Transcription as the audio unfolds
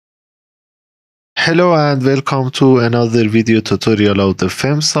Hello and welcome to another video tutorial of the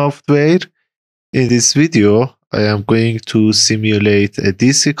FEMM software. In this video, I am going to simulate a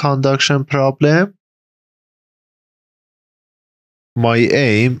DC conduction problem. My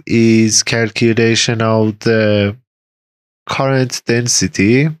aim is calculation of the current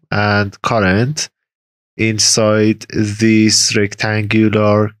density and current inside this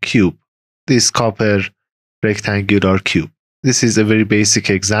rectangular cube, this copper rectangular cube. This is a very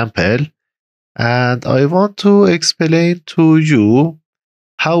basic example. And I want to explain to you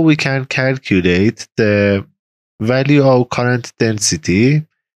how we can calculate the value of current density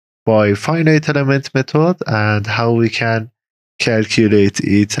by finite element method and how we can calculate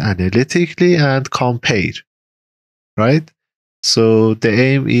it analytically and compare, right? So the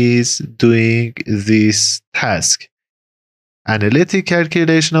aim is doing this task: analytic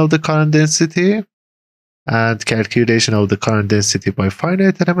calculation of the current density and calculation of the current density by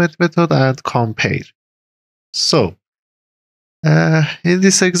finite element method and compare. So, in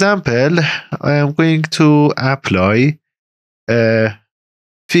this example, I am going to apply a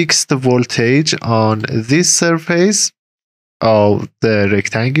fixed voltage on this surface of the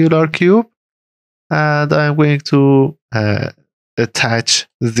rectangular cube, and I am going to attach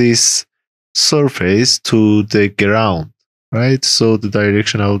this surface to the ground, right? So the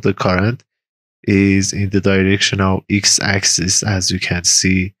direction of the current is in the direction of x-axis, as you can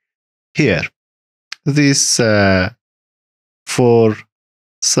see here. These four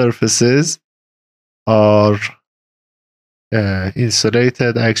surfaces are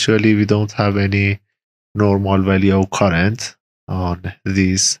insulated. Actually, we don't have any normal value of current on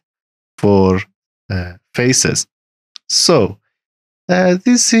these four faces. So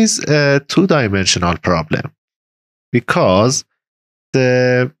this is a two-dimensional problem because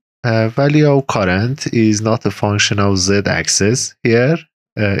the value of current is not a function of z-axis. Here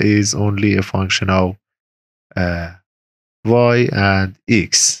is only a function of y and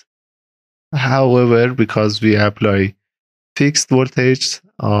x. However, because we apply fixed voltage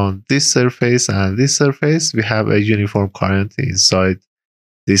on this surface and this surface, we have a uniform current inside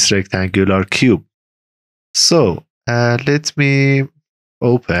this rectangular cube. So let me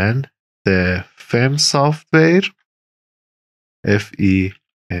open the FEMM software, FEMM.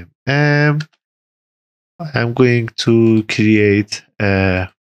 I'm going to create a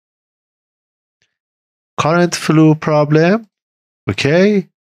current flow problem, okay?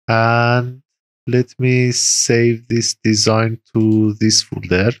 And let me save this design to this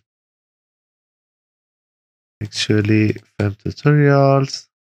folder. Actually, FEMM tutorials,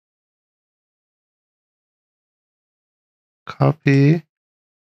 copy.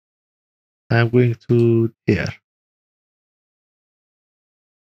 I'm going to here.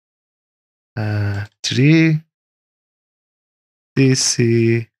 3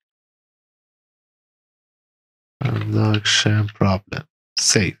 DC conduction problem.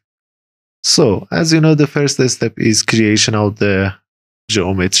 Save. So, as you know, the first step is creation of the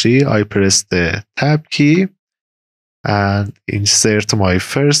geometry. I press the tab key and insert my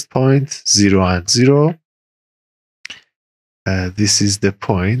first point, 0 and 0. This is the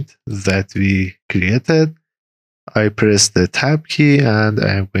point that we created. I press the tab key and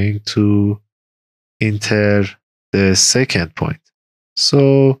I'm going to enter the second point.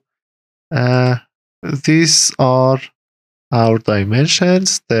 So these are our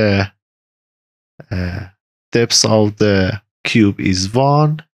dimensions. The depth of the cube is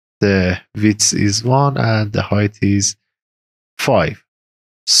 1, the width is 1, and the height is 5.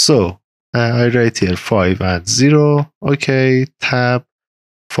 So I write here 5 and 0, okay, tab,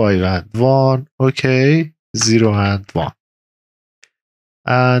 5 and 1, okay, 0 and 1.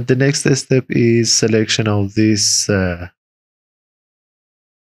 And the next step is selection of this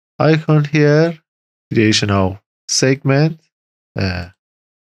icon here, creation of segment.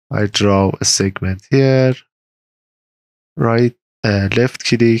 I draw a segment here, right, left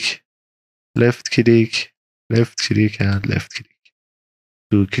click, left click, left click, and left click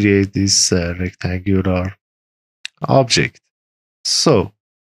to create this rectangular object. So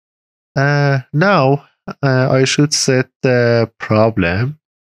now I should set the problem.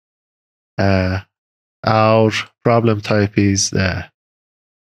 Our problem type is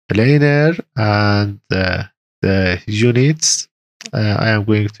planar, and the units I am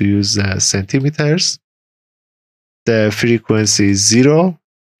going to use centimeters. The frequency is 0.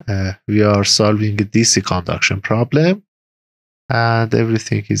 We are solving a DC conduction problem, and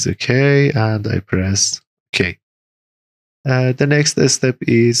everything is okay, and I press OK. The next step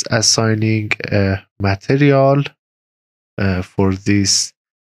is assigning a material for this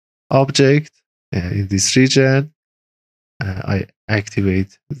object in this region. I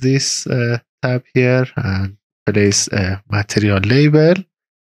activate this tab here and place a material label.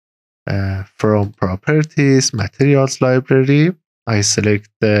 From properties, materials library, I select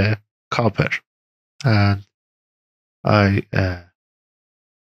the copper and I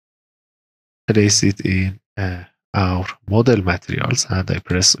place it in our model materials and I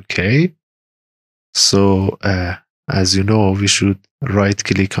press OK. So as you know, we should right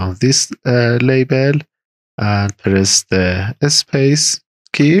click on this label and press the space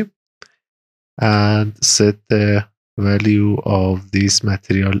key and set the value of this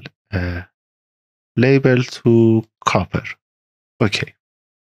material label to copper. Okay.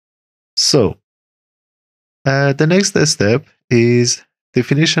 So the next step is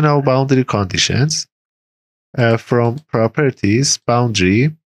definition of boundary conditions. From properties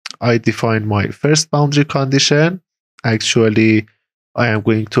boundary, I define my first boundary condition. Actually, I am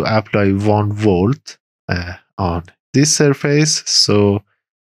going to apply 1 volt on this surface. So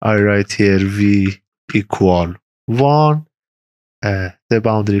I write here V equal 1. The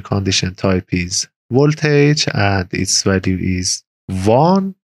boundary condition type is voltage and its value is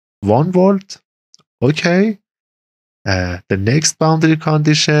 1 volt. Okay. The next boundary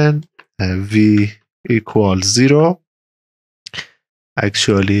condition, V equals 0.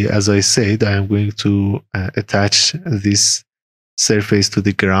 Actually, as I said, I am going to attach this surface to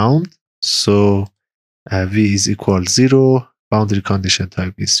the ground. So V is equal 0. Boundary condition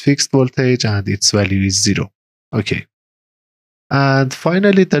type is fixed voltage and its value is 0. Okay. And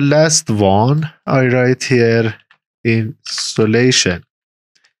finally, the last one, I write here insulation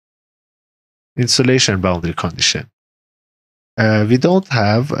boundary condition. We don't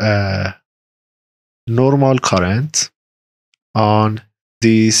have a normal current on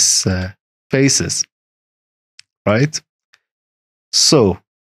these faces, right? So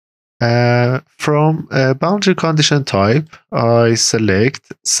from boundary condition type, I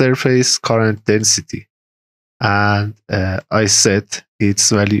select surface current density and I set its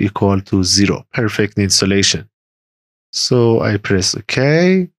value equal to 0, perfect insulation. So I press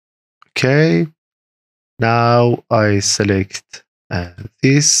OK. Okay. Now I select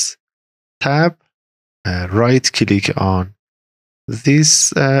this tab, right click on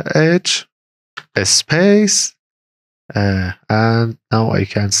this edge, a space, and now I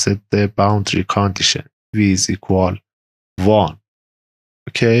can set the boundary condition. V is equal 1.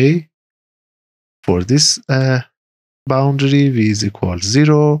 Okay. For this boundary, V is equal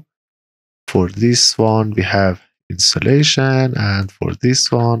 0. For this one, we have insulation, and for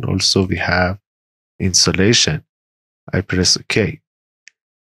this one also we have insulation. I press OK.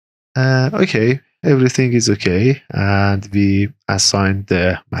 Okay, everything is okay, and we assign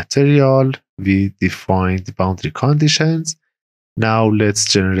the material, we define the boundary conditions. Now let's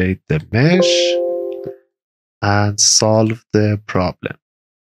generate the mesh and solve the problem.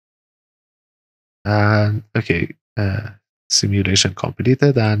 And okay, simulation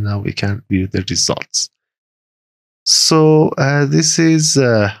completed, and now we can view the results. So this is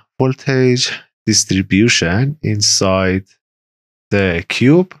voltage distribution inside the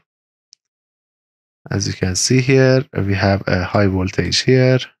cube. As you can see here, we have a high voltage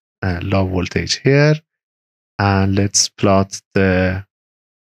here, a low voltage here, and let's plot the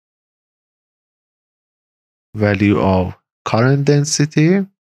value of current density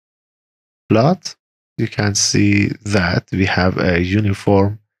plot. You can see that we have a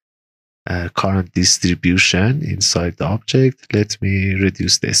uniform current distribution inside the object. Let me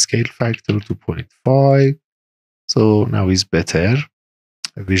reduce the scale factor to 0.5. So now it's better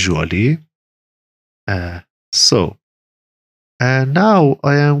visually. So now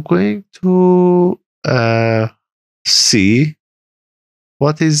I am going to see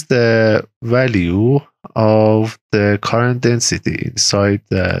what is the value of the current density inside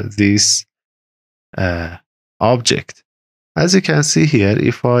this object. As you can see here,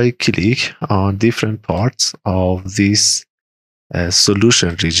 if I click on different parts of this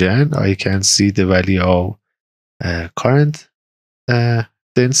solution region, I can see the value of current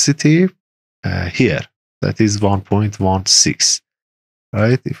density here. That is 1.16.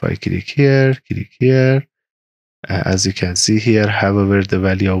 Right? If I click here, as you can see here, however, the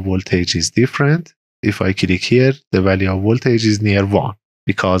value of voltage is different. If I click here, the value of voltage is near 1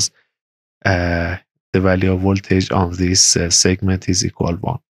 because the value of voltage on this segment is equal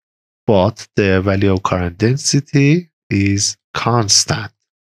 1. But the value of current density is constant,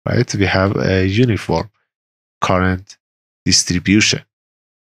 right? We have a uniform current distribution.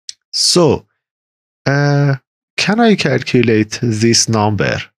 So, can I calculate this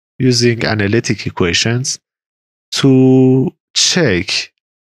number using analytic equations to check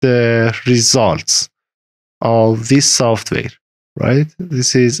the results of this software? right?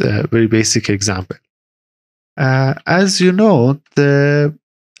 This is a very basic example. As you know, the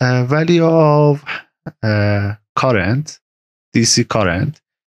value of current, DC current,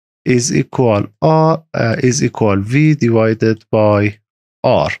 is equal V divided by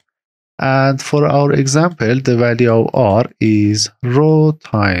R. And for our example, the value of R is rho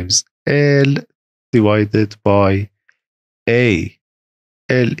times L divided by A.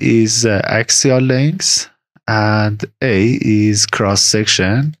 L is axial length and A is cross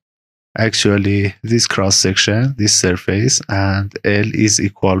section. Actually, this cross section, this surface, and L is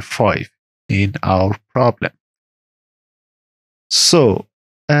equal 5 in our problem. So,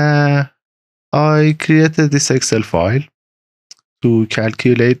 I created this Excel file to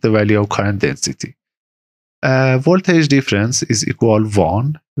calculate the value of current density. Voltage difference is equal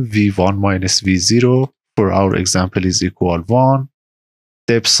 1, V1 minus V0 for our example is equal 1.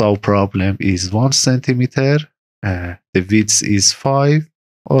 Depth of problem is 1 centimeter. The width is 5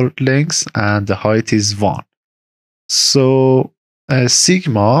 or length and the height is 1. So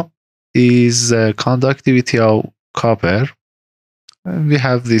sigma is conductivity of copper. We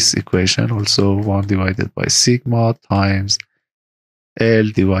have this equation also 1 divided by sigma times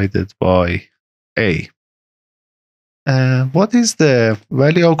L divided by A. What is the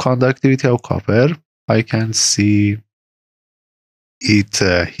value of conductivity of copper? I can see it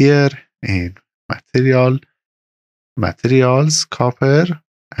here in materials, copper,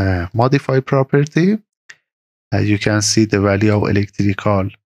 modified property. You can see the value of electrical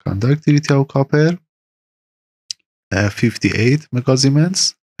conductivity of copper, 58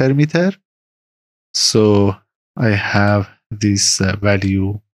 megasiemens per meter. So I have this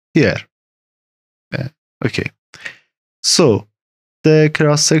value here. Okay. So the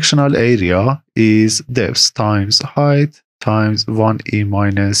cross-sectional area is depth times height times 1e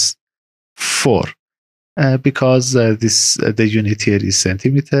minus 4. Because the unit here is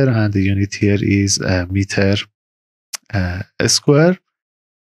centimeter and the unit here is meter square.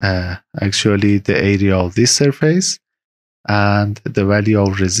 Actually, the area of this surface and the value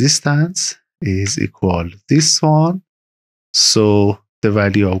of resistance is equal this one. So the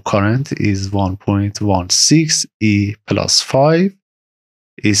value of current is 1.16 E plus 5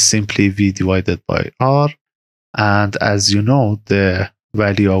 is simply V divided by R. And as you know, the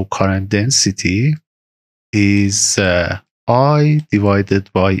value of current density is I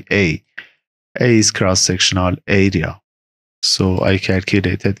divided by A. A is cross-sectional area. So I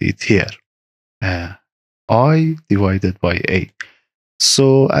calculated it here. I divided by A.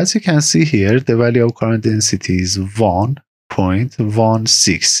 So as you can see here, the value of current density is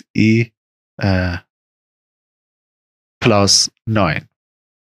 1.16 E plus 9.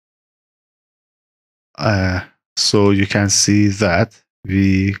 So you can see that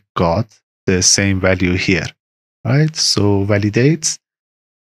we got the same value here, right? So validates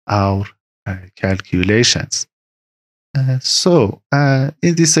our calculations. So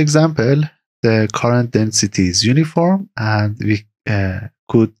in this example, the current density is uniform and we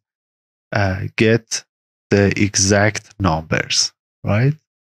could get the exact numbers, right?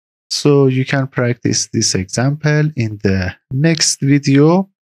 So you can practice this example. In the next video,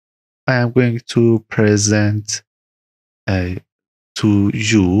 I am going to present to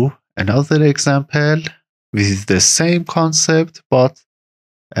you another example with the same concept, but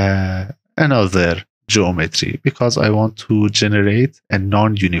another geometry, because I want to generate a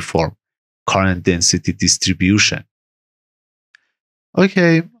non-uniform current density distribution.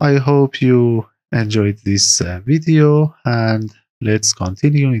 Okay, I hope you enjoyed this video and let's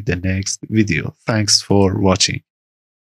continue in the next video. Thanks for watching.